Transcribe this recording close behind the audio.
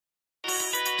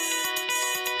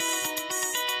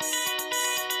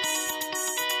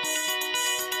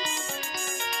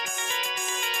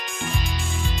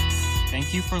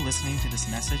Thank you for listening to this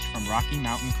message from Rocky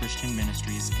Mountain Christian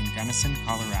Ministries in Gunnison,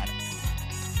 Colorado.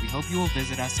 We hope you will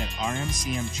visit us at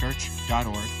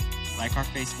rmcmchurch.org, like our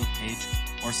Facebook page,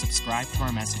 or subscribe to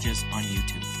our messages on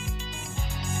YouTube.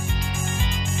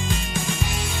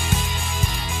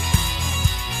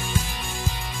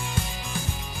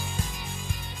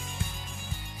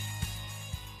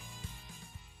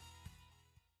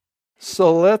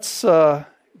 So let's go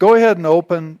ahead and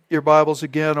open your Bibles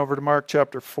again over to Mark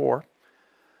chapter 4.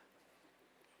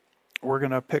 We're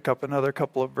going to pick up another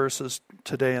couple of verses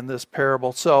today in this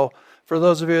parable. So, for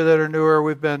those of you that are newer,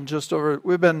 we've been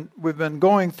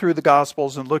going through the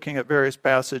Gospels and looking at various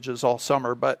passages all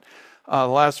summer. But the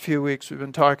last few weeks, we've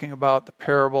been talking about the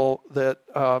parable that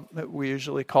we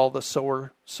usually call the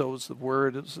sower sows the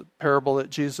word. It's a parable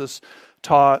that Jesus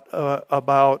taught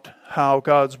about how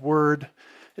God's word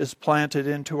is planted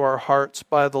into our hearts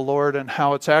by the Lord, and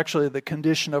how it's actually the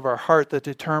condition of our heart that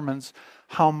determines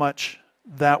how much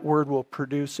that word will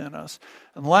produce in us.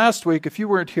 And last week, if you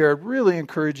weren't here, I'd really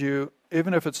encourage you,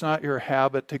 even if it's not your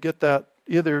habit, to get that,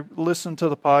 either listen to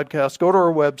the podcast, go to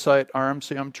our website,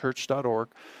 rmcmchurch.org.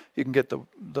 You can get the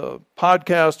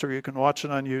podcast, or you can watch it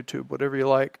on YouTube, whatever you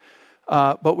like.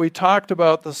 But we talked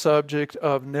about the subject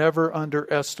of never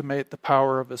underestimate the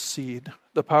power of a seed.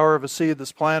 The power of a seed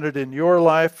that's planted in your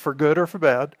life for good or for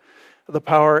bad. The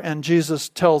power, and Jesus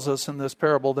tells us in this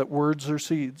parable that words are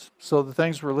seeds. So the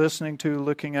things we're listening to,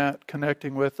 looking at,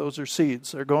 connecting with, those are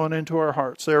seeds. They're going into our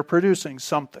hearts. They're producing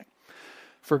something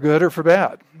for good or for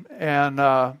bad.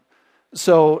 And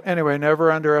so anyway, never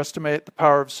underestimate the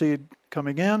power of seed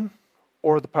coming in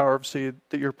or the power of seed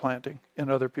that you're planting in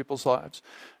other people's lives.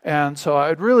 And so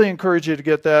I'd really encourage you to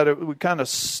get that. We kind of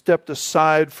stepped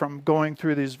aside from going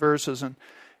through these verses and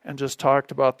just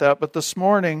talked about that. But this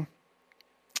morning,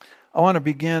 I want to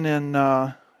begin in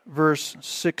verse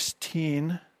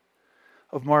 16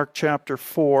 of Mark chapter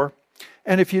 4.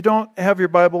 And if you don't have your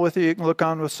Bible with you, you can look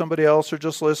on with somebody else or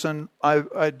just listen.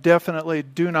 I definitely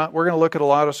do not. We're going to look at a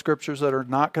lot of scriptures that are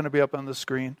not going to be up on the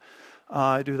screen.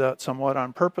 I do that somewhat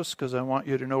on purpose because I want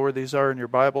you to know where these are in your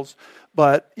Bibles.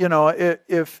 But, you know,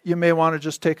 if you may want to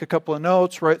just take a couple of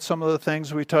notes, write some of the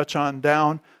things we touch on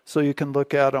down so you can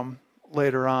look at them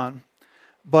later on.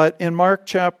 But in Mark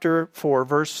chapter 4,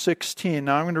 verse 16,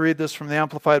 now I'm going to read this from the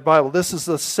Amplified Bible. This is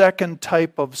the second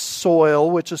type of soil,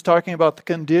 which is talking about the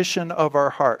condition of our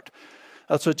heart.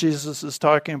 That's what Jesus is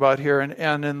talking about here.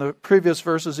 And in the previous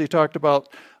verses, he talked about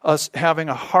us having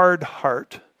a hard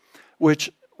heart,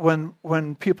 which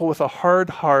when people with a hard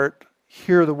heart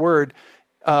hear the word,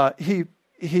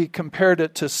 he compared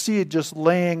it to seed just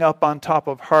laying up on top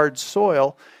of hard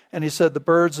soil. And he said the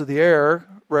birds of the air,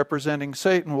 representing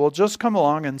Satan, will just come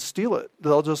along and steal it.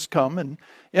 They'll just come and,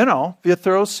 if you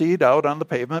throw seed out on the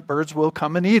pavement, birds will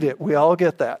come and eat it. We all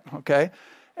get that, okay?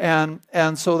 And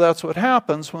so that's what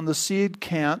happens when the seed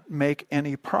can't make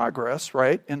any progress,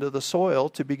 right, into the soil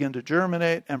to begin to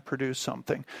germinate and produce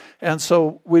something. And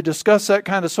so we discuss that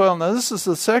kind of soil. Now, this is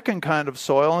the second kind of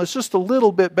soil, and it's just a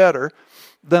little bit better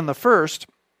than the first.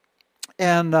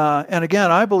 And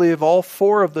again, I believe all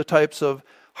four of the types of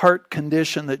heart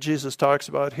condition that Jesus talks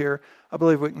about here, I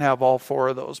believe we can have all four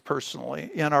of those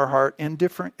personally in our heart in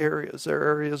different areas. There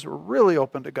are areas we're really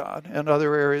open to God, and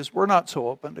other areas we're not so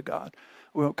open to God.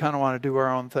 We kind of want to do our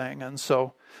own thing. And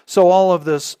so all of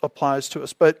this applies to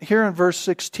us. But here in verse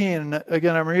 16,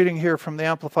 again, I'm reading here from the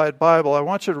Amplified Bible. I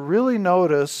want you to really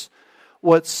notice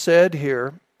what's said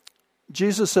here.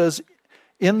 Jesus says,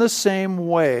 in the same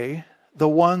way, the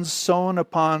ones sown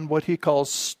upon what he calls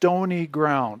stony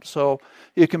ground. So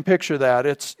you can picture that.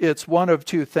 It's one of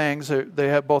two things.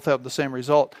 They both have the same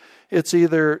result. It's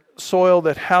either soil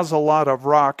that has a lot of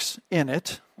rocks in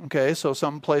it. Okay, so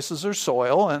some places are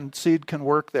soil and seed can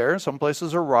work there. Some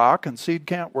places are rock and seed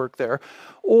can't work there.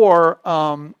 Or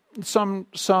some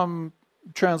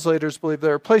translators believe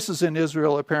there are places in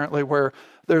Israel apparently where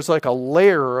there's like a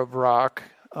layer of rock,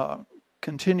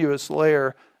 continuous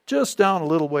layer, just down a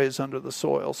little ways under the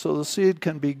soil. So the seed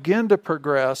can begin to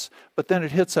progress, but then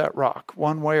it hits that rock.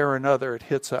 One way or another, it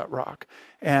hits that rock.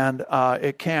 And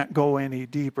it can't go any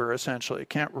deeper, essentially. It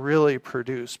can't really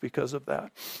produce because of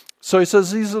that. So he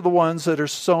says these are the ones that are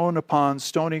sown upon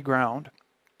stony ground,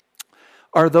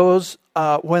 are those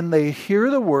when they hear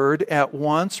the word, at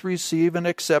once receive and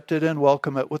accept it and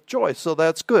welcome it with joy. So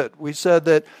that's good. We said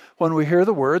that when we hear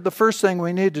the word, the first thing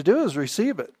we need to do is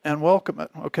receive it and welcome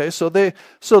it. Okay, so they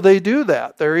do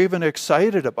that. They're even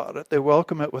excited about it. They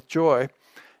welcome it with joy.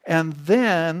 And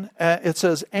then it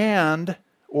says, and,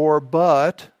 or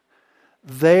but,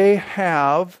 they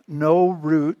have no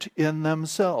root in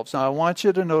themselves. Now I want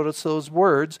you to notice those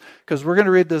words, because we're going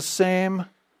to read the same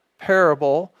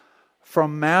parable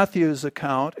from Matthew's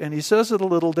account, and he says it a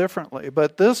little differently.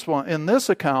 But in this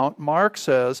account, Mark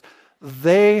says,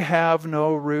 they have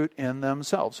no root in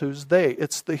themselves. Who's they?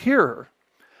 It's the hearer.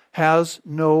 Has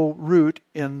no root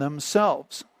in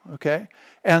themselves. Okay?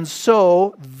 And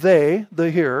so they,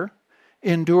 the hearer,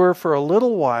 endure for a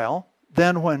little while.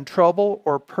 Then when trouble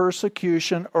or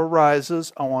persecution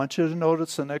arises, I want you to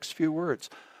notice the next few words.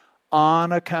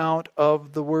 On account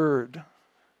of the word.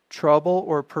 Trouble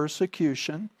or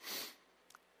persecution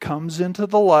comes into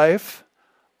the life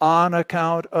on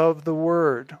account of the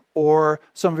word. Or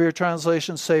some of your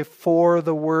translations say, for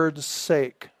the word's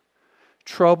sake.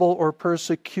 Trouble or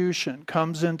persecution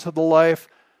comes into the life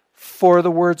for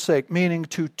the word's sake, meaning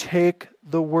to take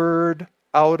the word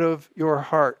out of your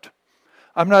heart.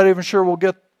 I'm not even sure we'll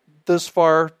get this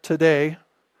far today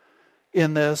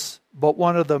in this, but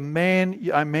one of the main,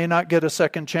 I may not get a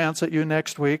second chance at you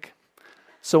next week.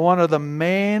 So one of the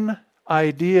main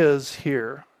ideas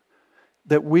here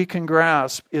that we can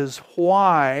grasp is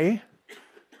why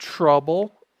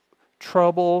trouble,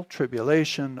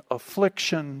 tribulation,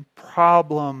 affliction,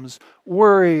 problems,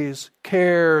 worries,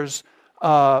 cares,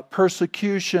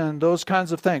 persecution, those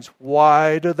kinds of things.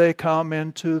 Why do they come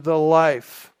into the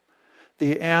life?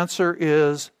 The answer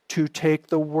is to take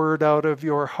the word out of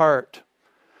your heart.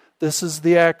 This is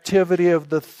the activity of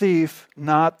the thief,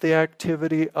 not the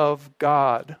activity of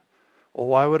God. Well,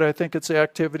 why would I think it's the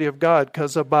activity of God?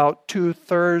 Because about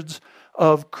 2/3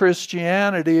 of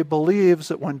Christianity believes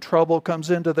that when trouble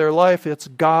comes into their life, it's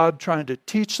God trying to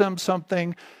teach them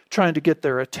something, trying to get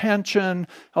their attention.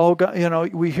 Oh,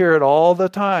 God, we hear it all the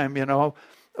time,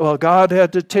 Well, God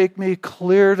had to take me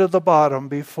clear to the bottom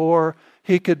before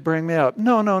he could bring me up.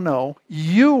 No.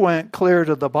 You went clear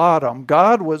to the bottom.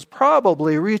 God was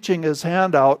probably reaching his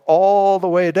hand out all the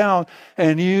way down,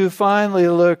 and you finally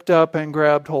looked up and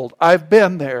grabbed hold. I've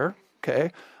been there,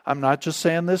 okay? I'm not just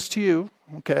saying this to you,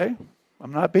 okay?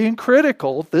 I'm not being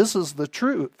critical. This is the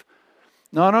truth.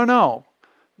 No.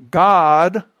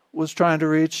 God was trying to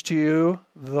reach to you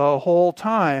the whole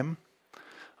time.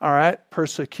 All right?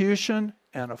 Persecution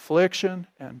and affliction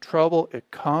and trouble,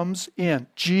 it comes in.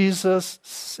 Jesus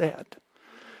said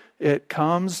it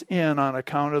comes in on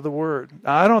account of the word.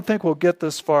 Now, I don't think we'll get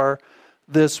this far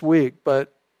this week,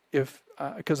 but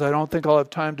because I don't think I'll have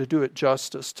time to do it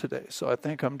justice today. So I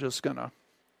think I'm just going to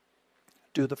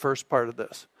do the first part of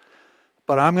this.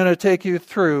 But I'm going to take you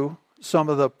through some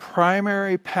of the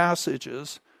primary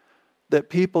passages that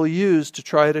people use to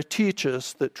try to teach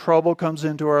us that trouble comes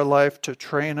into our life to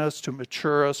train us, to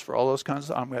mature us, for all those kinds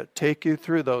of. I'm going to take you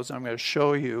through those. I'm going to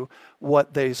show you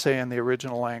what they say in the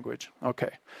original language. Okay.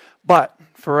 But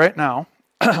for right now,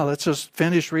 let's just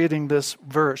finish reading this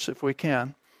verse if we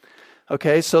can.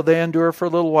 Okay, so they endure for a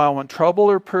little while. When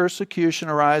trouble or persecution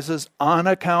arises on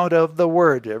account of the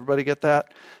word. Everybody get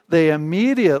that? They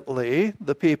immediately,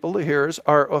 the people, the hearers,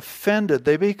 are offended.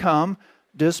 They become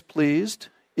displeased,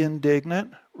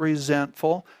 indignant,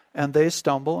 resentful, and they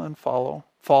stumble and fall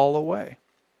away.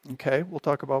 Okay, we'll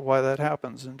talk about why that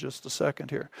happens in just a second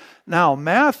here. Now,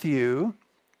 Matthew,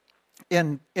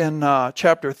 in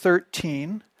chapter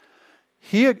 13,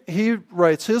 he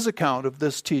writes his account of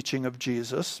this teaching of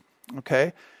Jesus,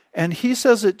 okay, and he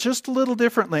says it just a little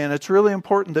differently, and it's really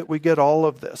important that we get all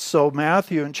of this. So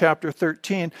Matthew in chapter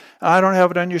 13, I don't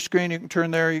have it on your screen, you can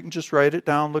turn there, you can just write it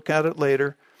down, look at it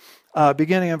later.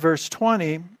 Beginning in verse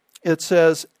 20, it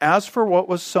says, as for what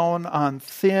was sown on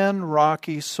thin,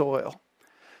 rocky soil,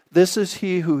 this is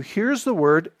he who hears the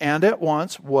word and at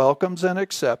once welcomes and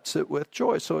accepts it with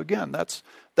joy. So again,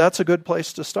 that's a good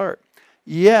place to start.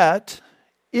 Yet,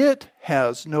 it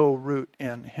has no root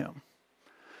in him.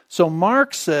 So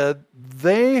Mark said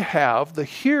the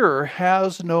hearer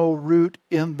has no root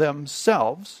in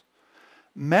themselves.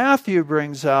 Matthew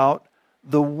brings out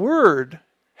the word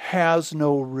has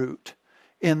no root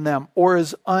in them or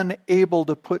is unable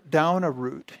to put down a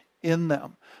root in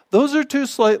them. Those are two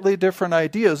slightly different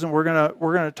ideas, and we're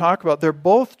gonna talk about. They're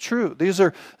both true. These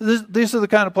are the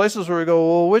kind of places where we go,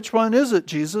 well, which one is it,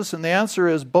 Jesus? And the answer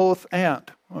is both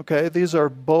and. Okay, these are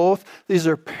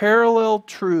parallel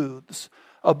truths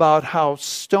about how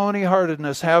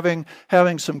stony-heartedness, having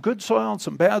some good soil and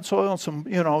some bad soil, and some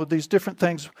these different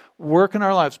things work in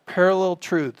our lives. Parallel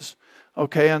truths.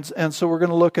 Okay, and so we're going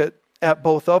to look at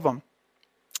both of them.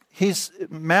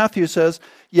 Matthew says,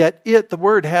 yet the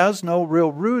word has no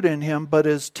real root in him, but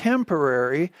is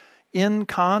temporary,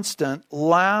 inconstant,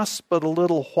 lasts but a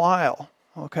little while.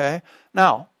 Okay?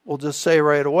 Now, we'll just say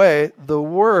right away, the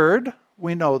word,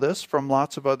 we know this from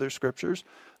lots of other scriptures,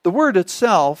 the word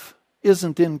itself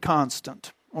isn't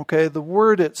inconstant. Okay? The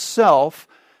word itself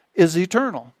is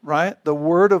eternal, right? The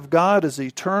Word of God is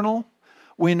eternal.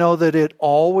 We know that it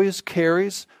always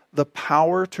carries the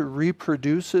power to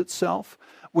reproduce itself.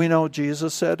 We know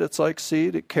Jesus said it's like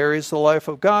seed. It carries the life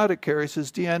of God. It carries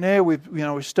His DNA.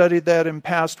 We studied that in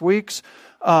past weeks.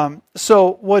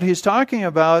 So what he's talking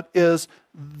about is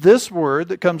this word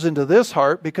that comes into this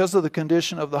heart because of the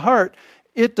condition of the heart.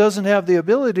 It doesn't have the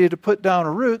ability to put down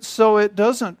a root, so it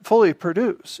doesn't fully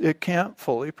produce. It can't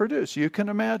fully produce. You can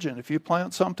imagine if you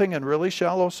plant something in really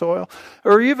shallow soil,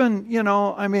 or even,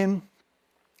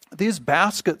 these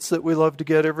baskets that we love to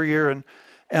get every year and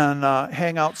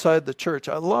hang outside the church.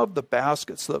 I love the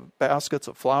baskets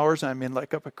of flowers. I mean,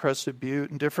 like up at Crested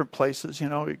Butte and different places,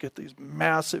 you get these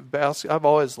massive baskets. I've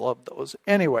always loved those.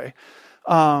 Anyway,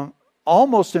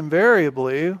 almost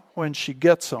invariably when she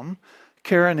gets them,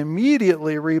 Karen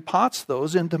immediately repots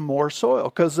those into more soil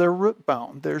because they're root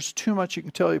bound. There's too much, you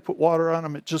can tell. You put water on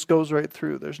them, it just goes right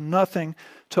through. There's nothing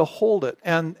to hold it.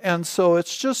 And so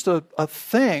it's just a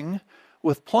thing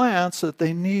with plants that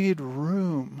they need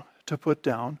room to put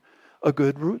down a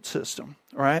good root system,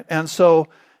 right? And so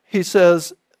he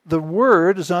says the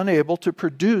word is unable to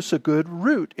produce a good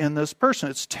root in this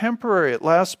person. It's temporary. It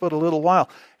lasts but a little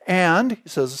while. And he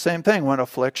says the same thing. When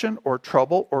affliction or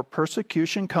trouble or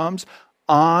persecution comes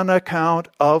on account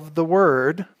of the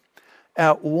word,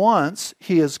 at once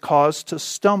he is caused to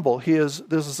stumble. This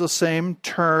is the same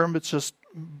term. It's just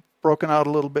broken out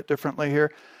a little bit differently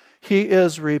here. He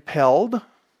is repelled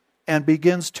and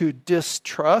begins to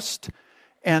distrust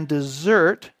and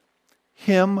desert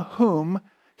him whom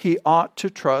he ought to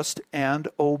trust and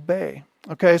obey.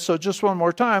 Okay, so just one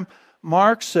more time.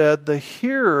 Mark said the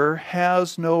hearer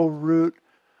has no root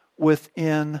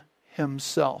within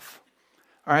himself.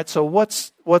 All right, so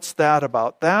what's that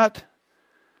about? That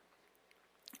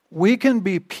we can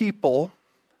be people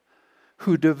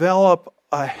who develop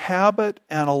a habit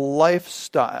and a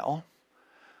lifestyle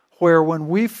where when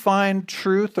we find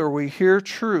truth or we hear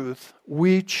truth,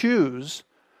 we choose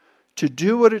to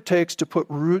do what it takes to put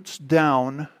roots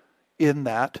down in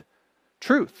that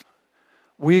truth.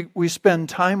 We spend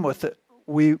time with it.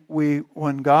 We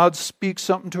when God speaks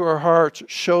something to our hearts,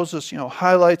 shows us,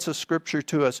 highlights a scripture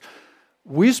to us,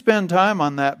 we spend time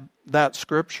on that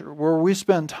scripture, where we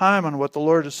spend time on what the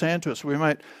Lord is saying to us. We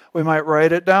might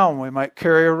write it down. We might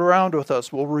carry it around with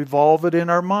us. We'll revolve it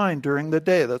in our mind during the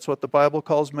day. That's what the Bible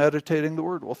calls meditating the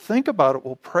Word. We'll think about it.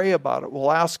 We'll pray about it.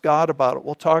 We'll ask God about it.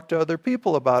 We'll talk to other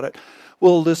people about it.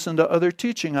 We'll listen to other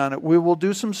teaching on it. We will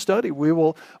do some study. We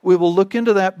will look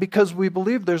into that because we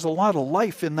believe there's a lot of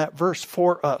life in that verse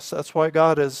for us. That's why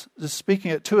God is speaking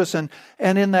it to us. And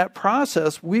in that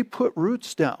process, we put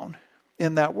roots down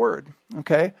in that word.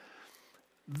 Okay?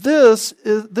 This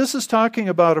is talking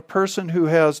about a person who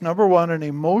has, number one, an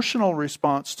emotional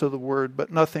response to the word,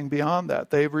 but nothing beyond that.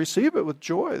 They receive it with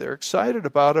joy. They're excited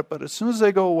about it, but as soon as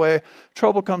they go away,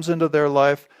 trouble comes into their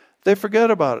life, they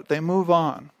forget about it. They move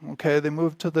on. Okay? They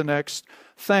move to the next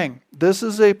thing. This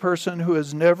is a person who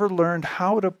has never learned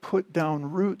how to put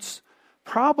down roots,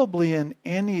 probably in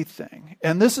anything.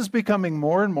 And this is becoming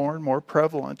more and more and more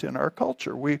prevalent in our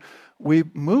culture. We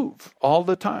move all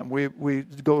the time. We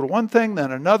go to one thing,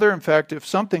 then another. In fact, if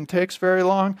something takes very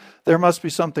long, there must be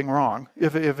something wrong.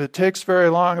 If it takes very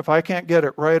long, if I can't get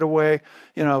it right away,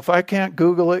 if I can't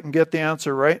Google it and get the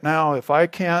answer right now, if I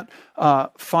can't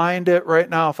find it right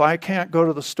now, if I can't go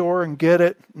to the store and get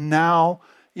it now,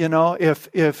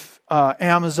 if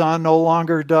Amazon no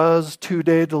longer does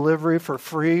 2-day delivery for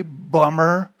free,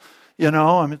 bummer.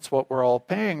 It's what we're all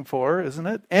paying for, isn't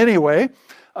it? Anyway,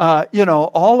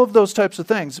 all of those types of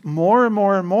things. More and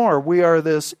more and more, we are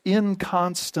this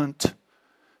inconstant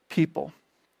people.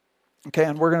 Okay,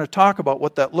 and we're going to talk about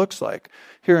what that looks like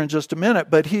here in just a minute.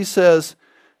 But he says,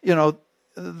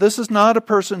 this is not a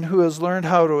person who has learned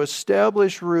how to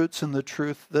establish roots in the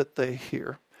truth that they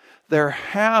hear. Their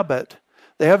habit,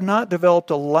 they have not developed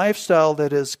a lifestyle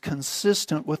that is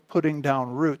consistent with putting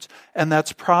down roots. And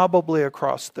that's probably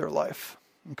across their life.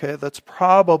 Okay, that's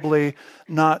probably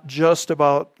not just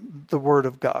about the Word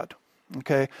of God.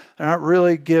 Okay, they're not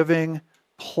really giving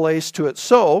place to it.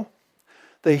 So,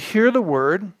 they hear the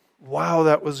Word, wow,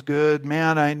 that was good,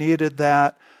 man, I needed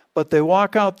that. But they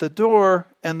walk out the door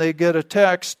and they get a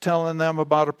text telling them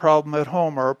about a problem at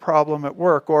home or a problem at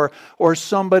work, or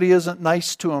somebody isn't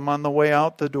nice to them on the way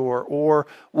out the door, or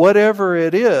whatever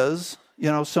it is,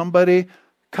 somebody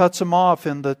cuts them off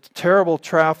in the terrible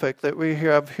traffic that we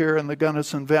have here in the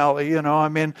Gunnison Valley.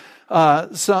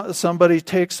 Somebody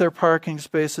takes their parking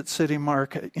space at City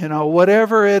Market.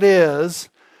 Whatever it is,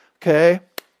 okay,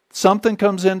 something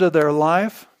comes into their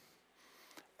life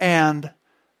and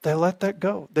They let that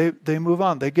go. They move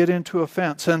on. They get into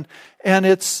offense. And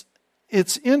it's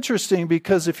interesting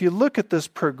because if you look at this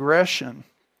progression,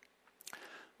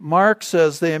 Mark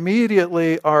says they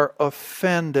immediately are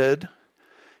offended.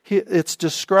 It's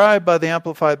described by the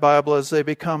Amplified Bible as they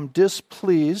become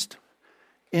displeased,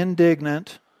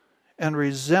 indignant, and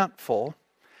resentful,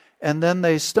 and then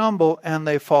they stumble and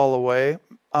they fall away.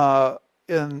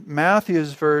 In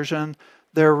Matthew's version,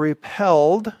 they're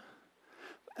repelled.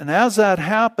 And as that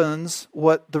happens,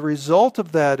 what the result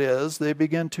of that is, they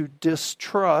begin to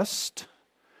distrust.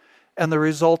 And the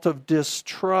result of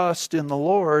distrust in the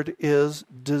Lord is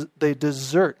they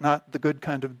desert, not the good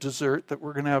kind of desert that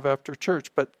we're going to have after church,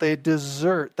 but they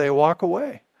desert, they walk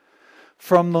away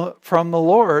from the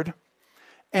Lord.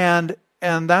 And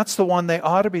that's the one they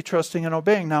ought to be trusting and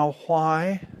obeying. Now,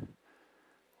 why?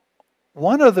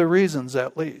 One of the reasons,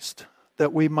 at least,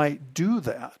 that we might do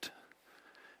that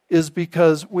is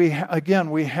because we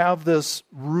have this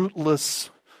rootless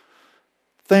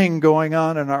thing going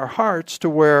on in our hearts to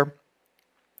where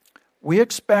we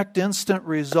expect instant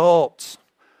results.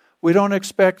 We don't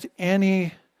expect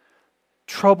any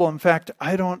trouble. In fact,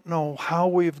 I don't know how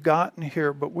we've gotten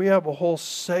here, but we have a whole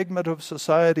segment of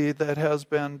society that has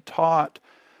been taught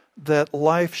that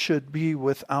life should be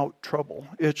without trouble.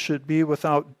 It should be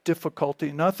without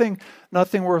difficulty. Nothing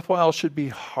worthwhile should be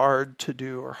hard to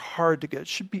do or hard to get. It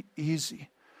should be easy.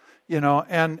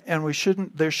 And there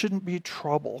shouldn't be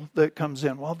trouble that comes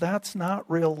in. Well, that's not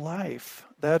real life.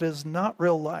 That is not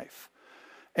real life.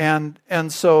 And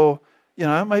so,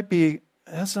 it might be,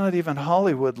 that's not even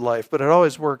Hollywood life, but it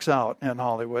always works out in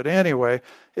Hollywood. Anyway,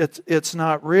 it's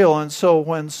not real. And so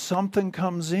when something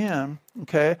comes in,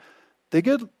 okay, they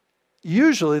get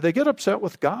upset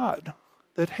with God.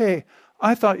 That, hey,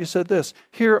 I thought you said this.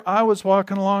 Here I was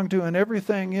walking along doing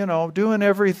everything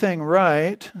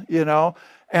right,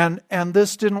 and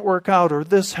this didn't work out, or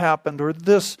this happened, or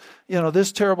this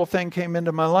terrible thing came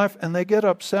into my life, and they get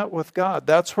upset with God.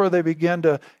 That's where they begin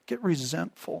to get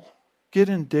resentful, get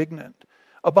indignant.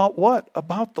 About what?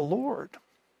 About the Lord.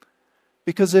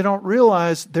 Because they don't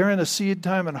realize they're in a seed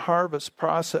time and harvest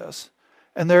process.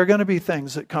 And there are going to be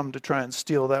things that come to try and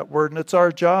steal that word. And it's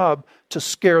our job to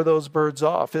scare those birds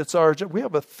off. We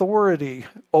have authority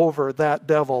over that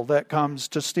devil that comes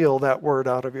to steal that word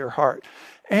out of your heart.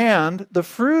 And the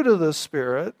fruit of the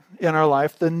Spirit in our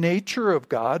life, the nature of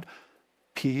God,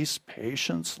 peace,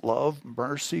 patience, love,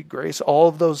 mercy, grace, all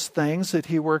of those things that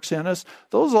He works in us,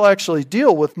 those will actually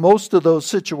deal with most of those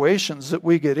situations that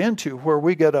we get into where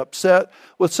we get upset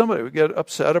with somebody. We get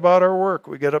upset about our work.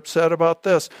 We get upset about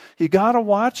this. You got to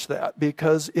watch that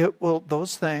because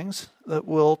those things that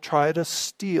will try to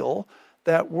steal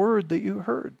that word that you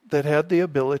heard that had the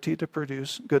ability to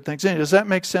produce good things in you. Does that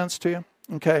make sense to you?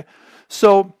 Okay.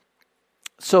 So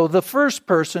the first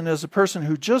person is a person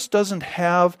who just doesn't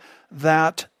have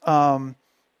that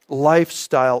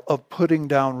lifestyle of putting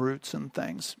down roots in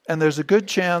things. And there's a good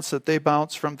chance that they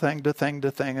bounce from thing to thing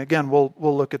to thing. Again, we'll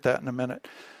look at that in a minute.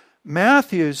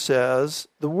 Matthew says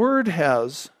the word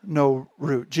has no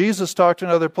root. Jesus talked in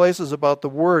other places about the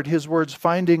word, his words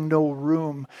finding no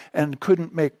room and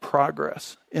couldn't make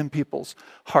progress in people's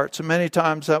hearts. And many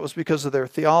times that was because of their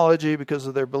theology, because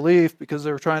of their belief, because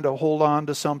they were trying to hold on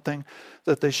to something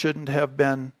that they shouldn't have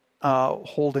been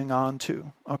holding on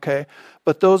to. Okay?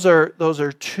 But those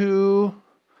are two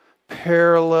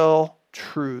parallel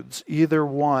truths. Either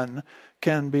one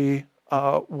can be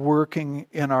working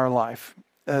in our life.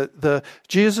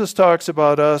 Jesus talks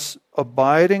about us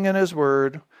abiding in His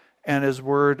Word and His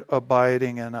Word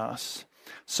abiding in us.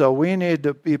 So we need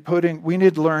to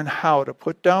learn how to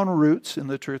put down roots in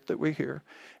the truth that we hear,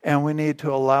 and we need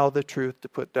to allow the truth to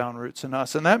put down roots in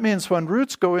us. And that means when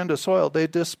roots go into soil, they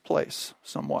displace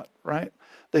somewhat, right?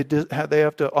 They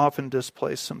have to often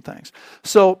displace some things.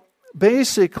 So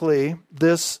basically,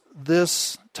 this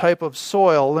type of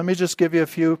soil, let me just give you a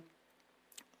few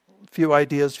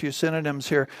ideas, few synonyms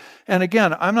here. And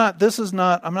again, I'm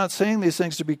not saying these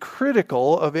things to be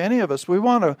critical of any of us. We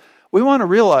want to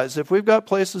realize if we've got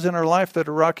places in our life that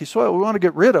are rocky soil, we want to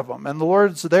get rid of them. And the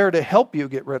Lord's there to help you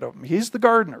get rid of them. He's the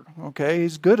gardener, okay?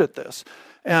 He's good at this.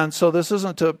 And so this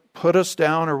isn't to put us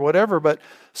down or whatever, but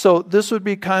so this would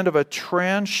be kind of a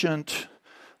transient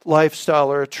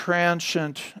lifestyle or a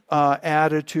transient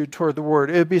attitude toward the Word.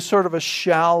 It would be sort of a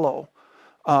shallow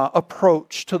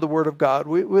approach to the Word of God.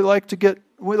 We like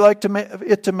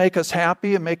it to make us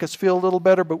happy and make us feel a little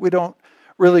better, but we don't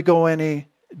really go any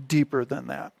deeper than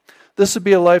that. This would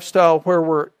be a lifestyle where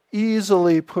we're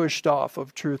easily pushed off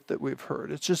of truth that we've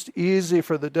heard. It's just easy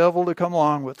for the devil to come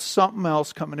along with something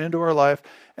else coming into our life,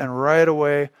 and right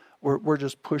away we're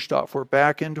just pushed off. We're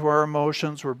back into our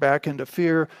emotions. We're back into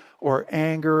fear or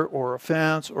anger or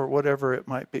offense or whatever it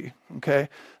might be. Okay?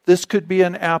 This could be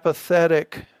an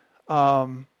apathetic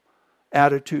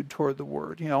attitude toward the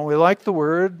Word. We like the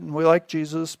Word and we like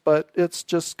Jesus, but it's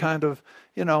just kind of,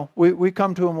 we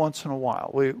come to Him once in a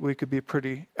while. We could be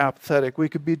pretty apathetic. We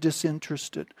could be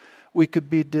disinterested. We could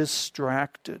be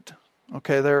distracted.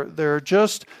 Okay, they're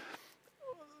just,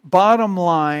 bottom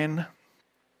line,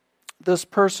 this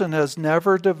person has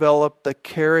never developed the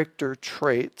character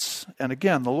traits, and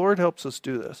again, the Lord helps us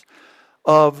do this,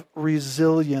 of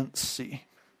resiliency,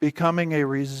 becoming a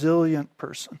resilient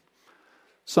person.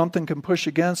 Something can push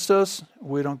against us.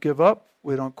 We don't give up.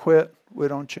 We don't quit. We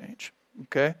don't change.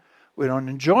 Okay? We don't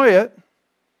enjoy it,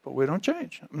 but we don't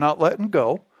change. I'm not letting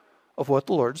go of what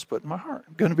the Lord's put in my heart.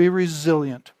 I'm going to be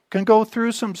resilient. Can go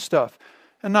through some stuff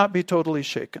and not be totally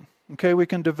shaken. Okay? We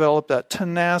can develop that.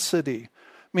 Tenacity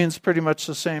means pretty much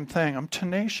the same thing. I'm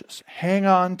tenacious. Hang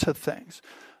on to things.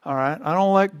 All right? I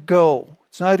don't let go.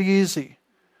 It's not easy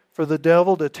for the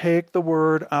devil to take the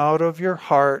Word out of your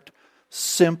heart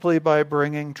simply by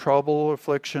bringing trouble,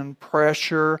 affliction,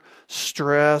 pressure,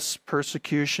 stress,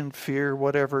 persecution, fear,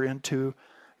 whatever into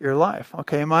your life.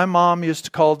 Okay, my mom used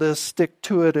to call this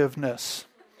stick-to-itiveness.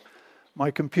 My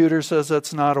computer says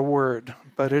that's not a word,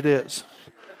 but it is.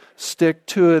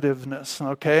 Stick-to-itiveness,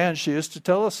 okay? And she used to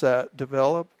tell us that.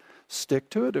 Develop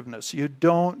stick-to-itiveness. You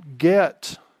don't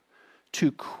get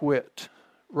to quit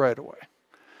right away.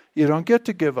 You don't get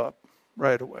to give up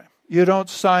right away. You don't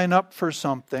sign up for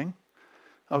something,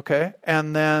 okay,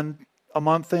 and then a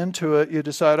month into it, you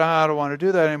decide, I don't want to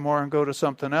do that anymore and go to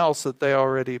something else that they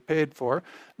already paid for.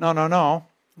 No.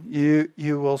 You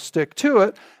will stick to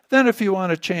it. Then if you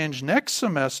want to change next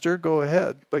semester, go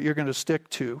ahead, but you're going to stick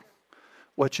to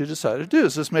what you decided to do.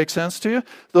 Does this make sense to you?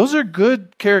 Those are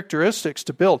good characteristics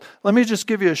to build. Let me just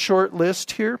give you a short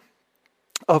list here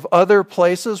of other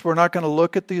places. We're not going to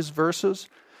look at these verses,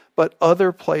 but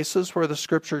other places where the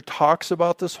Scripture talks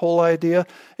about this whole idea.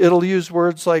 It'll use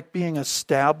words like being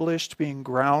established, being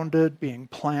grounded, being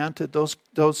planted.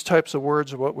 Those types of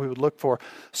words are what we would look for.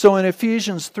 So in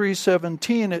Ephesians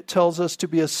 3:17, it tells us to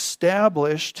be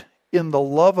established in the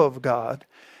love of God.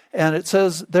 And it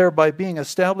says there, by being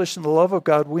established in the love of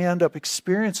God, we end up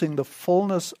experiencing the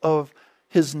fullness of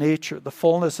His nature, the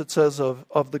fullness, it says,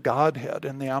 of the Godhead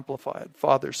in the Amplified,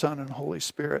 Father, Son, and Holy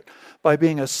Spirit, by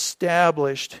being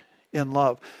established in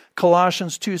love.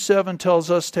 Colossians 2:7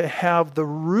 tells us to have the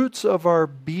roots of our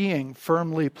being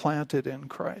firmly planted in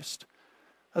Christ.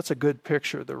 That's a good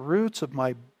picture. The roots of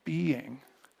my being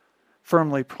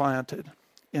firmly planted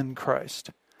in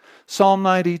Christ. Psalm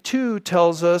 92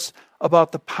 tells us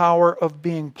about the power of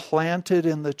being planted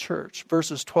in the church.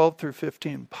 Verses 12 through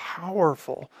 15,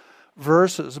 powerful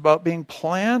verses about being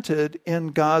planted in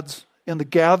the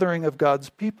gathering of God's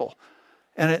people.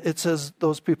 And it says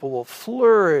those people will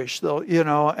flourish,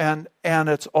 and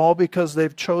it's all because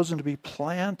they've chosen to be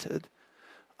planted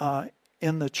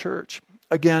in the church.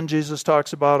 Again, Jesus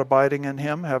talks about abiding in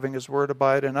Him, having His Word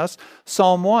abide in us.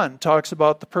 Psalm 1 talks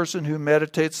about the person who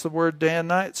meditates the Word day and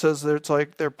night. It says that it's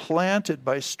like they're planted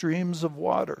by streams of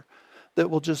water that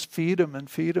will just feed them and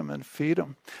feed them and feed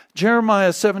them.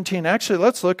 Jeremiah 17, actually,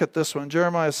 let's look at this one.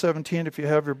 Jeremiah 17, if you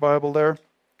have your Bible there.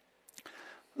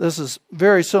 This is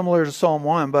very similar to Psalm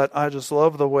 1, but I just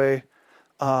love the way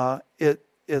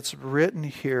it's written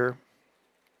here.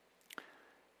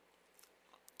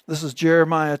 This is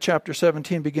Jeremiah chapter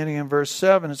 17, beginning in verse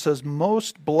 7. It says,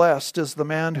 "Most blessed is the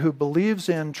man who believes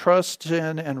in, trusts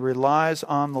in, and relies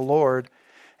on the Lord,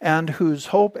 and whose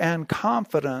hope and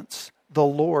confidence the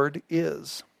Lord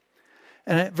is."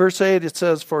 And at verse 8 it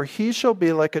says, "For he shall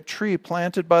be like a tree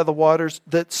planted by the waters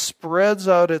that spreads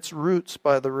out its roots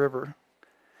by the river.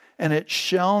 And it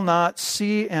shall not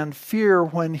see and fear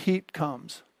when heat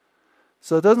comes."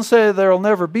 So it doesn't say there will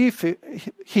never be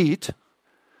heat,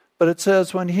 but it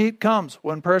says when heat comes,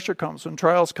 when pressure comes, when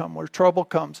trials come, when trouble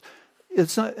comes,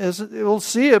 it will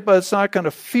see it, but it's not going to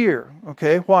fear.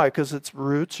 Okay, why? Because its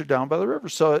roots are down by the river,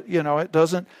 so it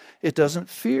doesn't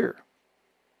fear.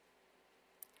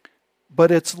 But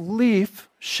its leaf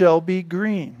shall be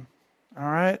green. All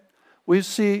right. We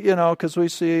see, because we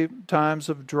see times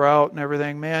of drought and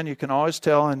everything, man, you can always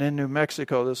tell, and in New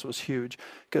Mexico this was huge,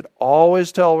 you could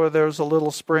always tell where there's a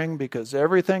little spring because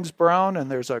everything's brown and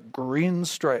there's a green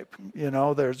stripe.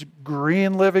 There's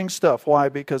green living stuff. Why?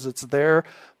 Because it's there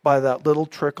by that little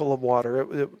trickle of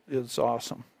water. It's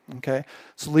awesome. Okay?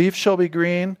 Its leaf shall be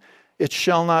green. It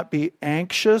shall not be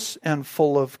anxious and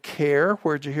full of care.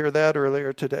 Where'd you hear that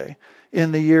earlier today?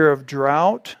 In the year of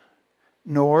drought,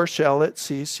 nor shall it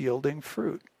cease yielding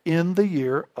fruit. In the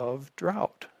year of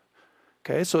drought.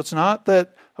 Okay, so it's not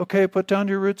that, okay, put down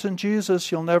your roots in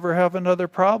Jesus, you'll never have another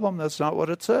problem. That's not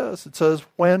what it says. It says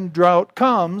when drought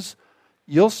comes,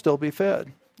 you'll still be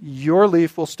fed. Your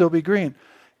leaf will still be green.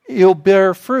 You'll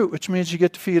bear fruit, which means you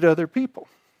get to feed other people.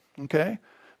 Okay?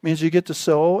 Means you get to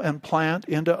sow and plant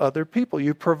into other people.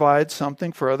 You provide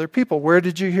something for other people. Where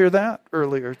did you hear that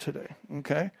earlier today?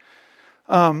 Okay?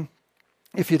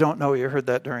 If you don't know, you heard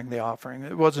that during the offering.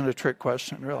 It wasn't a trick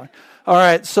question, really. All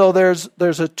right, so there's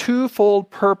a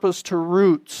twofold purpose to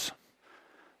roots.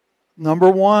 Number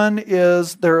one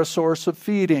is they're a source of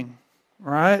feeding,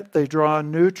 right? They draw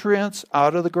nutrients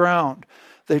out of the ground.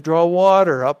 They draw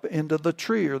water up into the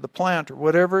tree or the plant or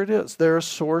whatever it is. They're a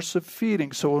source of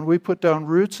feeding. So when we put down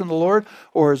roots in the Lord,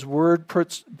 or His Word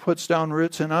puts down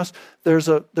roots in us, there's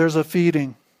a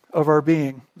feeding of our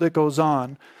being that goes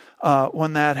on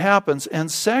when that happens.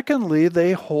 And secondly,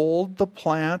 they hold the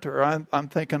plant, or I'm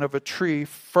thinking of a tree,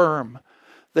 firm.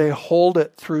 They hold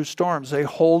it through storms. They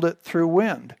hold it through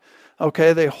wind.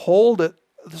 Okay, they hold it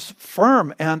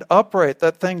firm and upright.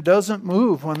 That thing doesn't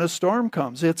move when a storm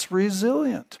comes. It's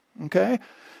resilient. Okay,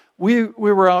 we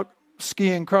were out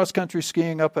skiing, cross-country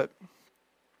skiing up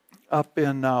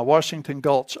in Washington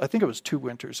Gulch. I think it was 2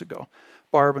 winters ago.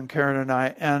 Barb and Karen and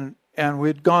I, and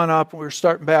we'd gone up and we were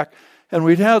starting back. And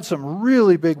we'd had some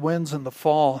really big winds in the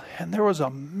fall, and there was a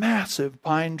massive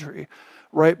pine tree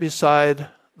right beside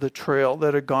the trail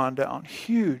that had gone down,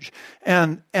 huge.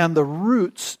 And the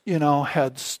roots,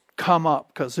 had come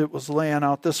up because it was laying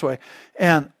out this way.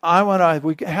 And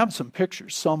we have some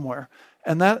pictures somewhere,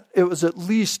 and that it was at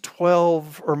least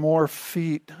 12 or more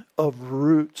feet of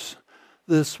roots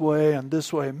this way and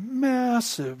this way,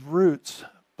 massive roots,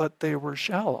 but they were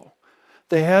shallow.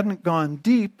 They hadn't gone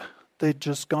deep. They'd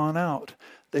just gone out.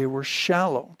 They were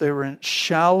shallow. They were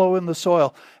shallow in the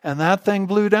soil. And that thing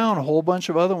blew down. A whole bunch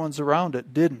of other ones around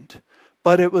it didn't.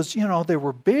 But it was, they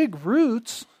were big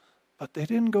roots, but they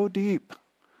didn't go deep.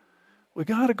 We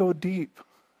got to go deep.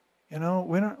 We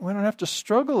don't have to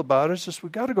struggle about it. It's just we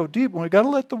got to go deep. And we got to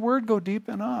let the Word go deep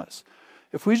in us.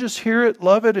 If we just hear it,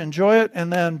 love it, enjoy it,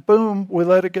 and then boom, we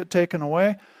let it get taken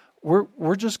away,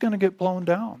 we're just going to get blown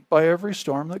down by every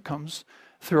storm that comes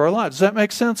through our lives. Does that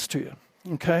make sense to you?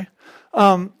 Okay.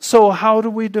 So how do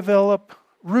we develop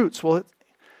roots? Well,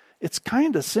 it's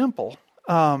kind of simple.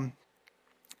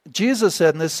 Jesus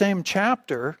said in this same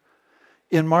chapter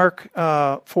in Mark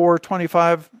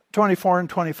 4:24 and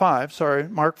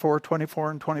 25, Mark 4:24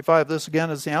 and 25, this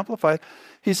again is the Amplified.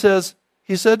 He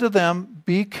said to them,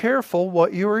 be careful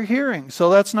what you are hearing. So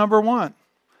that's number one.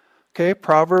 Okay,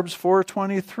 Proverbs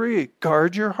 4:23,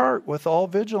 guard your heart with all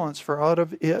vigilance, for out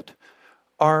of it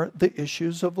are the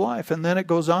issues of life. And then it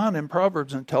goes on in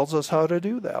Proverbs and tells us how to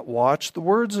do that. Watch the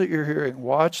words that you're hearing.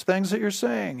 Watch things that you're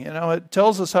saying. It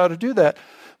tells us how to do that.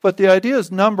 But the idea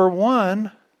is, number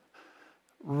one,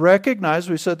 recognize,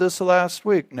 we said this last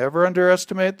week, never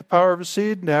underestimate the power of a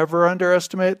seed. Never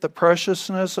underestimate the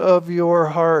preciousness of your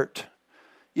heart.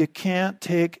 You can't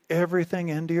take everything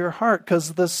into your heart,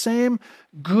 because the same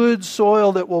good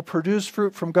soil that will produce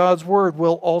fruit from God's Word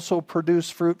will also produce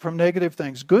fruit from negative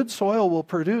things. Good soil will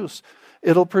produce.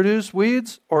 It'll produce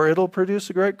weeds or it'll produce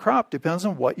a great crop. Depends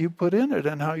on what you put in it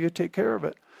and how you take care of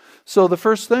it. So the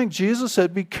first thing, Jesus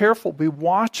said, be careful, be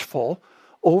watchful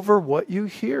over what you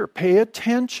hear. Pay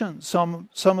attention, some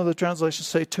of the translations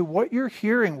say, to what you're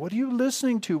hearing. What are you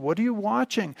listening to? What are you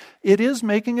watching? It is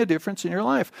making a difference in your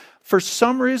life. For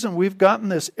some reason, we've gotten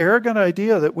this arrogant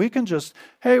idea that we can just,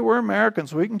 hey, we're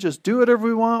Americans. We can just do whatever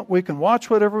we want. We can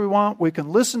watch whatever we want. We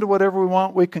can listen to whatever we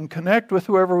want. We can connect with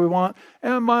whoever we want.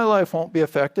 And my life won't be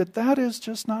affected. That is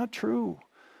just not true.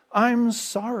 I'm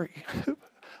sorry.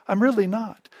 I'm really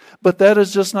not. But that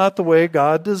is just not the way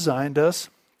God designed us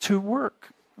to work.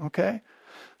 Okay?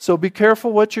 So be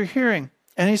careful what you're hearing.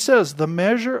 And he says, the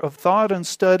measure of thought and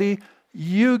study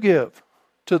you give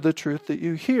to the truth that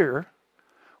you hear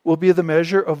will be the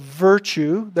measure of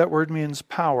virtue, that word means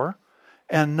power,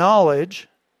 and knowledge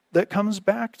that comes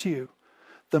back to you.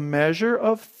 The measure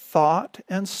of thought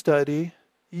and study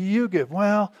you give.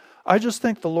 Well, I just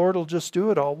think the Lord will just do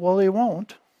it all. Well, He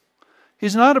won't.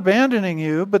 He's not abandoning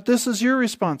you, but this is your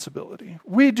responsibility.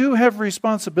 We do have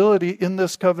responsibility in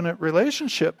this covenant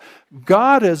relationship.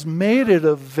 God has made it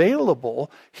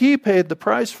available. He paid the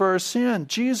price for our sin.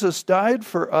 Jesus died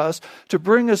for us to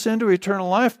bring us into eternal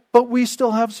life, but we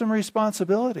still have some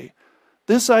responsibility.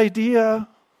 This idea,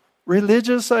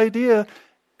 religious idea,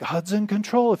 God's in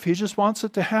control. If He just wants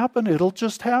it to happen, it'll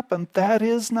just happen. That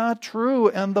is not true,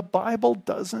 and the Bible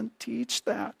doesn't teach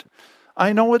that.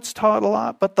 I know it's taught a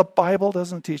lot, but the Bible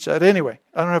doesn't teach that. Anyway,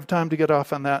 I don't have time to get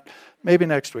off on that. Maybe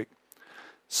next week.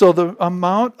 So the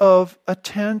amount of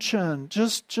attention,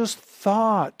 just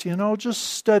thought, just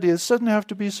study. This doesn't have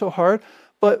to be so hard,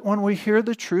 but when we hear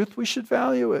the truth, we should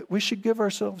value it. We should give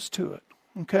ourselves to it,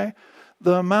 okay?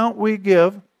 The amount we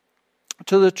give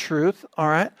to the truth, all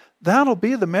right, that'll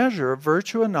be the measure of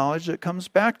virtue and knowledge that comes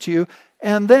back to you.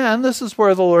 And then, this is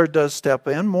where the Lord does step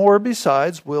in. More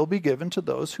besides will be given to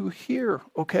those who hear.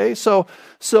 Okay, so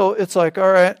it's like,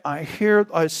 all right, I hear,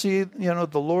 I see, the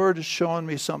Lord is showing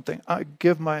me something. I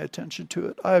give my attention to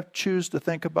it. I choose to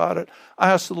think about it. I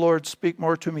ask the Lord to speak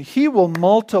more to me. He will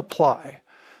multiply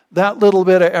that little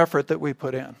bit of effort that we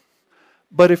put in.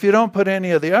 But if you don't put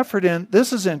any of the effort in,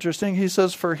 this is interesting. He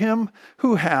says, for him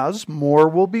who has, more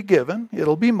will be given.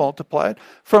 It'll be multiplied.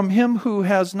 From him who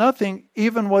has nothing,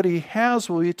 even what he has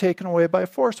will be taken away by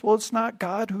force. Well, it's not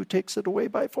God who takes it away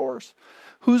by force.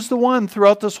 Who's the one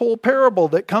throughout this whole parable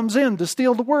that comes in to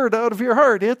steal the word out of your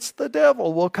heart? It's the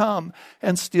devil will come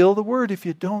and steal the word if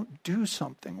you don't do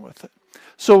something with it.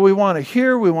 So we want to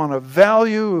hear, we want to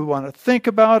value, we want to think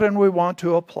about, and we want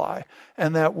to apply.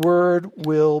 And that word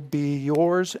will be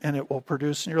yours, and it will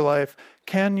produce in your life.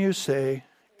 Can you say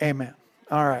amen?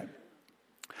 All right.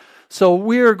 So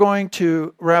we are going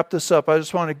to wrap this up. I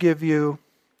just want to give you,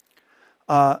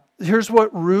 here's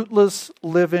what rootless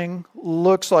living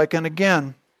looks like. And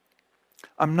again,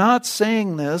 I'm not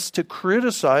saying this to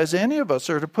criticize any of us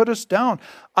or to put us down.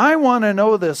 I want to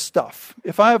know this stuff.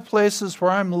 If I have places where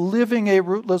I'm living a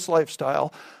rootless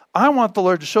lifestyle, I want the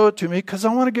Lord to show it to me because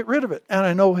I want to get rid of it. And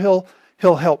I know He'll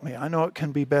help me. I know it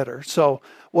can be better. So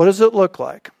what does it look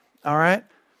like? All right.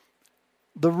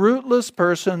 The rootless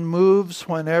person moves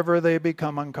whenever they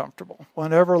become uncomfortable.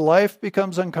 Whenever life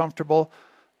becomes uncomfortable,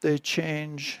 they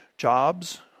change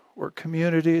jobs or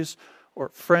communities or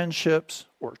friendships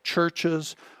or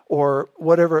churches or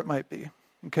whatever it might be.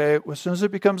 Okay, as soon as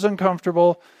it becomes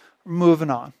uncomfortable, we're moving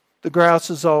on. The grass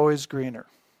is always greener.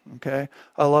 Okay,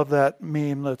 I love that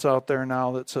meme that's out there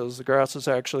now that says the grass is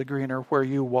actually greener where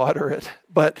you water it.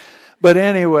 But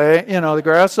anyway, the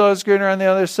grass is always greener on the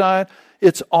other side.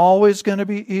 It's always going to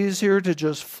be easier to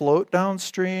just float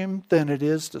downstream than it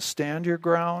is to stand your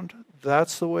ground.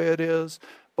 That's the way it is.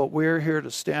 But we're here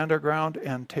to stand our ground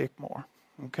and take more.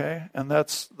 Okay, and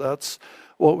that's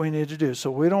what we need to do. So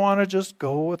we don't want to just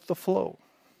go with the flow.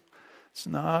 It's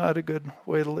not a good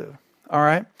way to live. All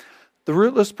right. The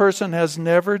rootless person has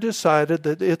never decided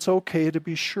that it's okay to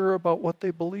be sure about what they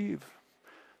believe.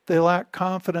 They lack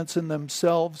confidence in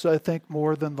themselves, I think,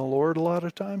 more than the Lord a lot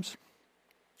of times.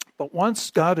 But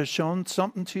once God has shown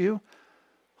something to you,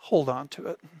 hold on to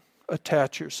it.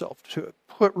 Attach yourself to it.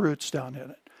 Put roots down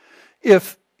in it.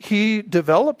 If He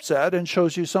develops that and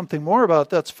shows you something more about it,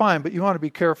 that's fine, but you want to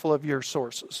be careful of your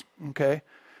sources, okay?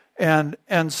 And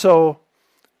so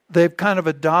they've kind of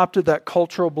adopted that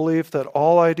cultural belief that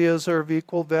all ideas are of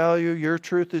equal value. Your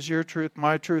truth is your truth.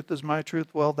 My truth is my truth.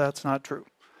 Well, that's not true.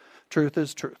 Truth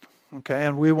is truth, okay?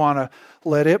 And we want to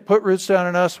let it put roots down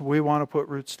in us. We want to put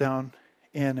roots down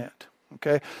in it,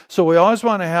 okay? So we always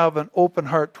want to have an open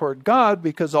heart toward God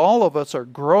because all of us are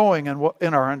growing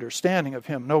in our understanding of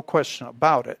Him, no question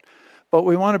about it. But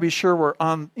we want to be sure we're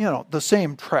on, the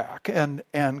same track and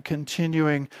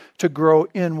continuing to grow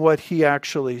in what He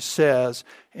actually says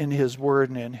in His Word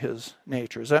and in His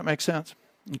nature. Does that make sense?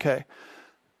 Okay.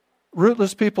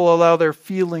 Rootless people allow their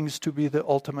feelings to be the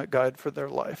ultimate guide for their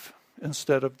life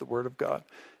instead of the Word of God.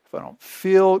 If I don't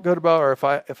feel good about it, or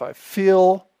if I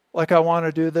feel like I want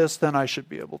to do this, then I should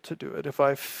be able to do it. If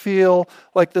I feel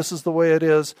like this is the way it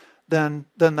is, then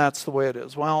that's the way it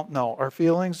is. Well, no, our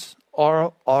feelings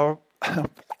are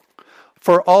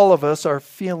for all of us, our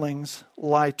feelings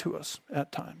lie to us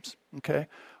at times, okay?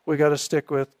 We got to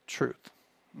stick with truth,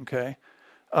 okay?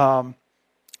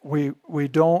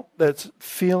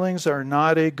 Feelings are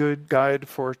not a good guide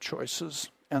for choices.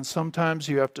 And sometimes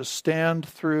you have to stand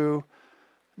through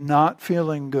not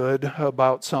feeling good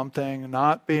about something,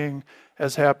 not being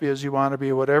as happy as you want to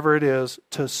be, whatever it is,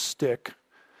 to stick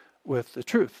with the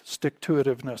truth.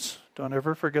 Stick-to-itiveness. Don't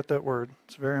ever forget that word.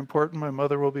 It's very important. My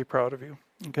mother will be proud of you.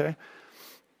 Okay?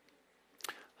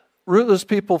 Rootless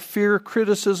people fear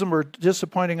criticism or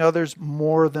disappointing others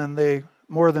more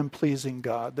than pleasing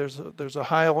God. There's a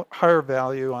higher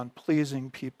value on pleasing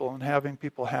people and having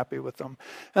people happy with them.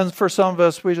 And for some of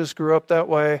us, we just grew up that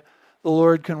way. The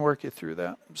Lord can work you through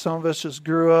that. Some of us just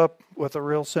grew up with a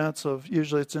real sense of,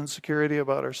 usually it's insecurity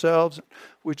about ourselves.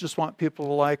 We just want people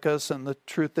to like us. And the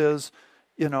truth is,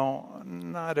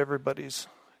 not everybody's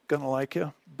going to like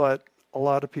you, but a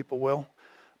lot of people will.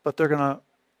 But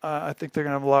I think they're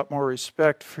going to have a lot more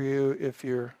respect for you if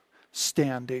you're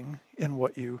standing in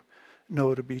what you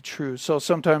know to be true. So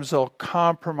sometimes they'll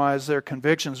compromise their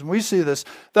convictions. And we see this,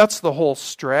 that's the whole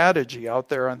strategy out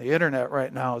there on the internet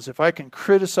right now, is if I can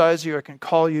criticize you, I can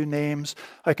call you names,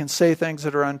 I can say things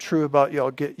that are untrue about you,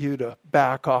 I'll get you to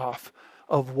back off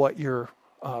of what you're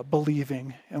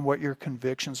believing and what your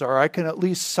convictions are. I can at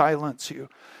least silence you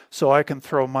so I can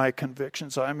throw my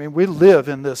convictions on. I mean, we live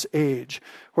in this age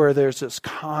where there's this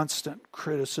constant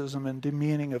criticism and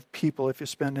demeaning of people if you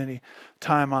spend any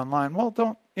time online.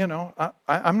 Well,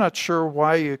 I'm not sure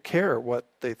why you care what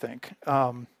they think.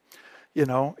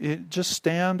 You just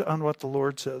stand on what the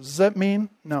Lord says. Does that mean?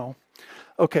 No.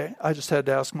 Okay, I just had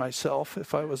to ask myself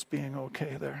if I was being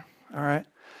okay there. All right?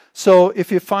 So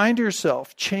if you find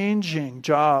yourself changing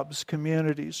jobs,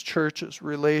 communities, churches,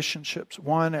 relationships,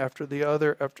 one after the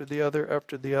other, after the other,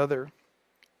 after the other,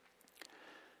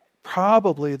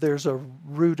 probably there's a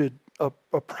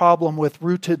problem with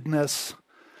rootedness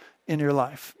in your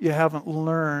life. You haven't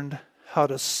learned how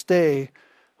to stay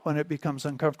when it becomes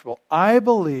uncomfortable. I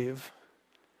believe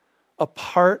a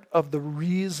part of the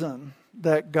reason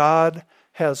that God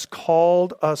has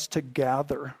called us to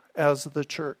gather as the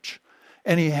church,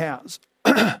 and He has,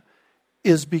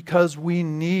 is because we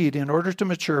need, in order to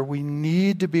mature, we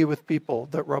need to be with people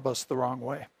that rub us the wrong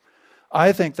way.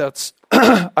 I think that's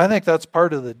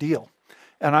part of the deal.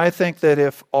 And I think that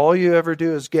if all you ever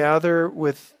do is gather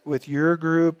with your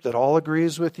group that all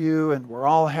agrees with you and we're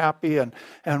all happy and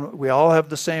we all have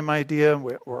the same idea and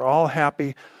we're all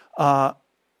happy, I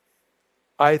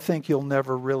think you'll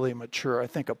never really mature. I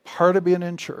think a part of being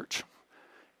in church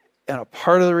and a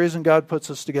part of the reason God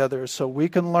puts us together is so we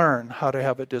can learn how to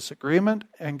have a disagreement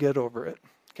and get over it.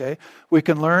 Okay? We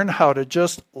can learn how to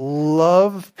just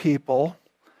love people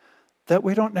that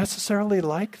we don't necessarily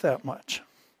like that much.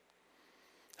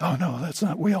 Oh no, that's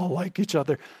not, we all like each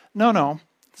other. No.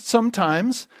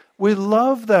 Sometimes we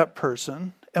love that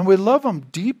person and we love them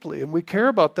deeply and we care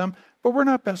about them, but we're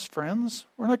not best friends.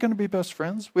 We're not going to be best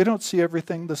friends. We don't see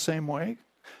everything the same way.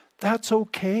 That's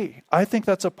okay. I think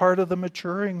that's a part of the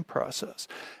maturing process.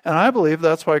 And I believe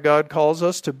that's why God calls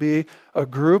us to be a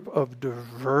group of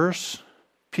diverse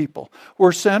people.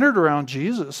 We're centered around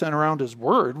Jesus and around His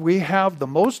Word. We have the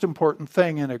most important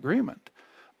thing in agreement.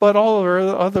 But all of our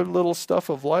other little stuff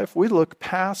of life, we look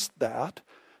past that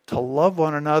to love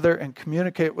one another and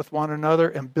communicate with one another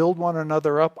and build one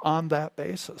another up on that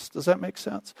basis. Does that make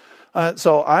sense?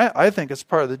 So I think it's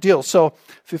part of the deal. So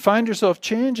if you find yourself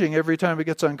changing every time it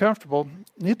gets uncomfortable,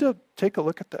 you need to take a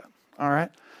look at that. All right?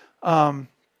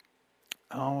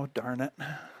 Oh, darn it.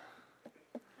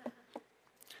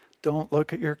 Don't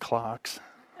look at your clocks.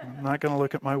 I'm not going to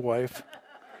look at my wife.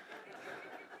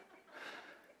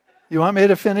 You want me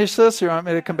to finish this or you want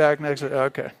me to come back next week?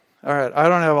 Okay. All right. I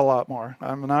don't have a lot more.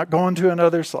 I'm not going to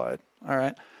another slide. All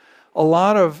right. A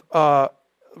lot of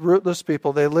rootless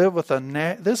people, they live with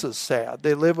this is sad.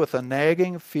 They live with a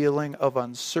nagging feeling of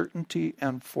uncertainty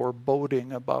and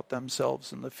foreboding about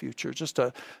themselves in the future. Just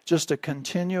a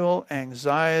continual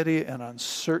anxiety and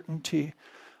uncertainty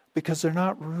because they're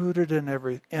not rooted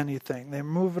in anything. They're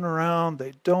moving around.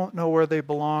 They don't know where they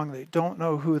belong. They don't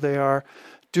know who they are.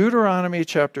 Deuteronomy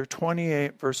chapter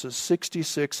 28, verses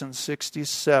 66 and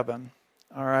 67.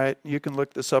 All right, you can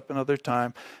look this up another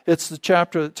time. It's the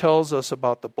chapter that tells us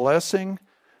about the blessing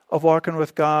of walking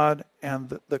with God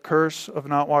and the curse of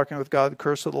not walking with God, the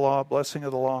curse of the law, blessing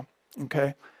of the law.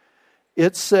 Okay?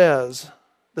 It says,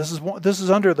 this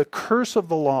is under the curse of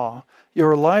the law,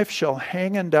 your life shall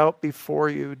hang in doubt before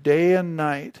you day and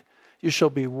night. You shall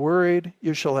be worried.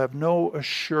 You shall have no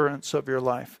assurance of your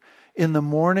life. In the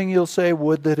morning you'll say,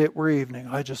 would that it were evening.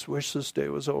 I just wish this day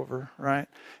was over, right?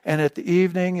 And at the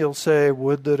evening you'll say,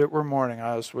 would that it were morning.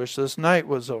 I just wish this night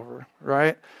was over,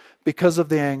 right? Because of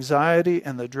the anxiety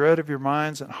and the dread of your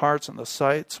minds and hearts and the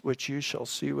sights which you shall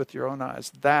see with your own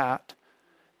eyes. That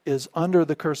is under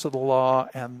the curse of the law,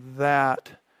 and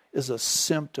that is a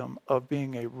symptom of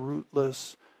being a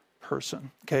rootless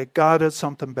person. Okay, God has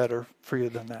something better for you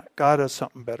than that. God has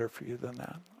something better for you than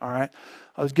that. All right?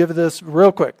 I'll give you this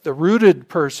real quick. The rooted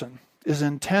person is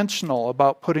intentional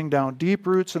about putting down deep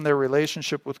roots in their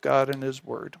relationship with God and His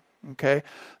Word. Okay?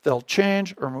 They'll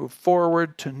change or move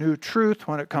forward to new truth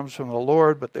when it comes from the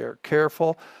Lord, but they are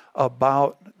careful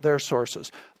about their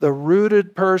sources. The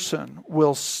rooted person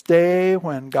will stay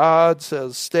when God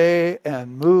says stay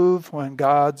and move when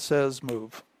God says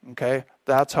move. Okay?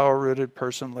 That's how a rooted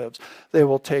person lives. They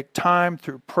will take time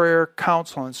through prayer,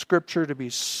 counsel, and Scripture to be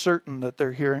certain that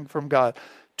they're hearing from God.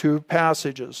 2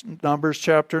 passages, Numbers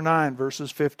chapter 9,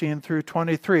 verses 15 through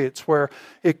 23. It's where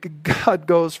God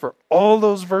goes for All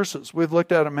those verses, we've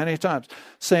looked at them many times,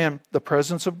 saying the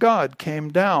presence of God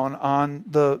came down on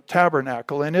the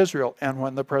tabernacle in Israel. And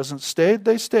when the presence stayed,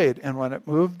 they stayed. And when it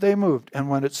moved, they moved. And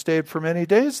when it stayed for many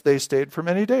days, they stayed for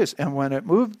many days. And when it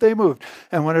moved, they moved.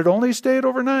 And when it only stayed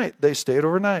overnight, they stayed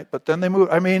overnight. But then they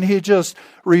moved. I mean, he just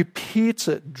repeats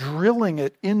it, drilling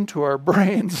it into our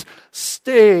brains.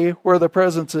 Stay where the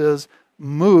presence is.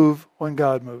 Move when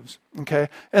God moves. Okay?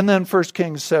 And then 1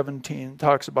 Kings 17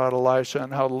 talks about Elisha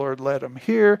and how the Lord led him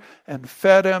here and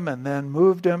fed him and then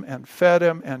moved him and fed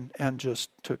him and just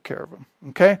took care of him.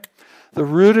 Okay? The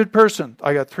rooted person,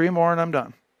 I got 3 more and I'm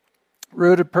done.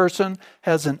 Rooted person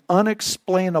has an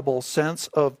unexplainable sense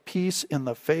of peace in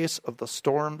the face of the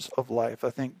storms of life.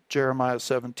 I think Jeremiah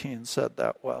 17 said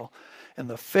that well. In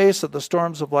the face of the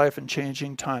storms of life and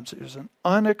changing times, there's an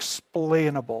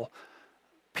unexplainable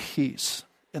peace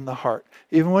in the heart.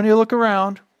 Even when you look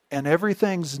around and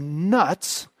everything's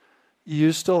nuts,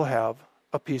 you still have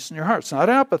a peace in your heart. It's not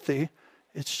apathy,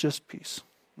 it's just peace.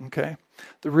 Okay?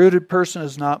 The rooted person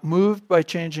is not moved by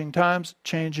changing times,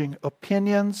 changing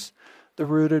opinions. The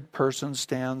rooted person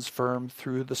stands firm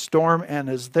through the storm and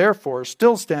is therefore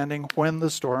still standing when the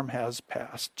storm has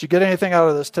passed. Did you get anything out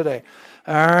of this today?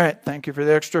 All right, thank you for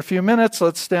the extra few minutes.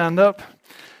 Let's stand up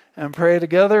and pray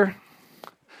together.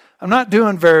 I'm not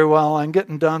doing very well. I'm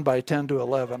getting done by 10 to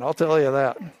 11. I'll tell you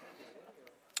that.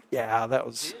 Yeah,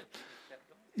 that's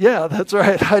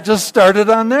right. I just started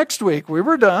on next week. We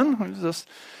were done.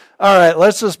 All right,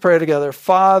 let's just pray together.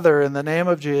 Father, in the name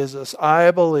of Jesus, I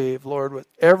believe, Lord, with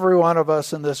every one of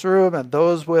us in this room and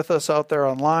those with us out there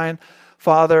online,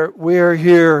 Father, we are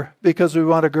here because we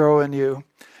want to grow in you.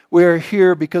 We are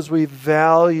here because we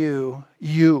value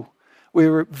you. We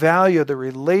value the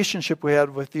relationship we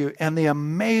had with you and the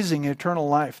amazing eternal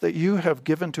life that you have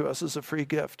given to us as a free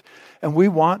gift. And we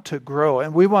want to grow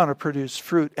and we want to produce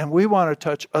fruit and we want to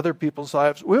touch other people's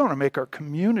lives. We want to make our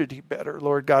community better,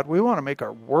 Lord God. We want to make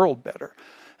our world better.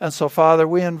 And so, Father,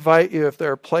 we invite you, if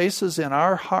there are places in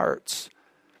our hearts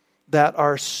that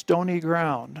are stony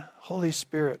ground, Holy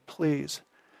Spirit, please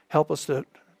help us to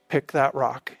pick that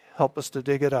rock. Help us to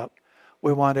dig it up.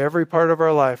 We want every part of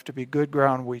our life to be good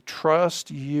ground. We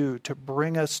trust you to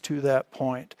bring us to that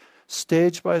point,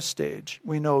 stage by stage.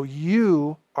 We know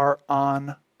you are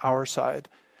on our side.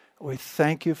 We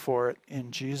thank you for it in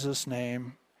Jesus'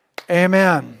 name.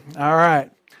 Amen. All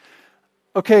right.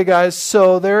 Okay, guys,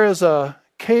 so there is a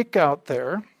cake out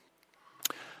there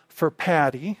for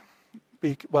Patty.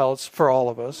 Well, it's for all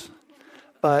of us.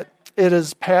 But it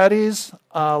is Patty's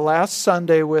last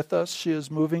Sunday with us. She is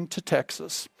moving to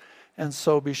Texas. And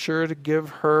so be sure to give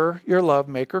her your love.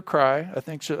 Make her cry. I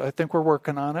think we're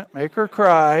working on it. Make her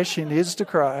cry. She needs to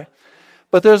cry.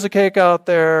 But there's a cake out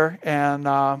there,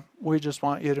 and we just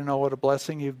want you to know what a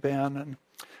blessing you've been. And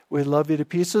we love you to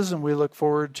pieces, and we look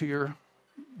forward to your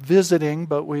visiting.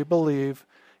 But we believe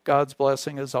God's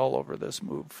blessing is all over this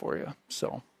move for you.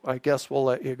 So I guess we'll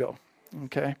let you go.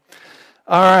 Okay?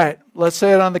 All right. Let's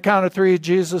say it on the count of 3.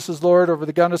 Jesus is Lord over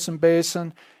the Gunnison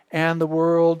Basin and the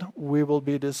world. We will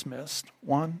be dismissed.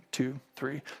 1, 2,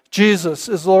 3. Jesus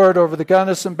is Lord over the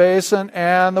Gunnison Basin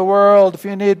and the world. If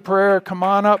you need prayer, come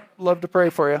on up. Love to pray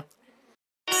for you.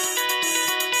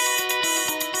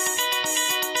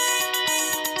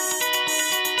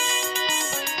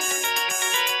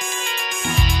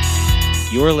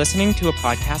 You are listening to a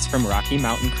podcast from Rocky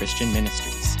Mountain Christian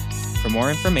Ministries. For more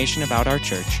information about our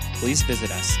church, please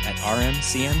visit us at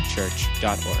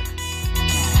rmcmchurch.org.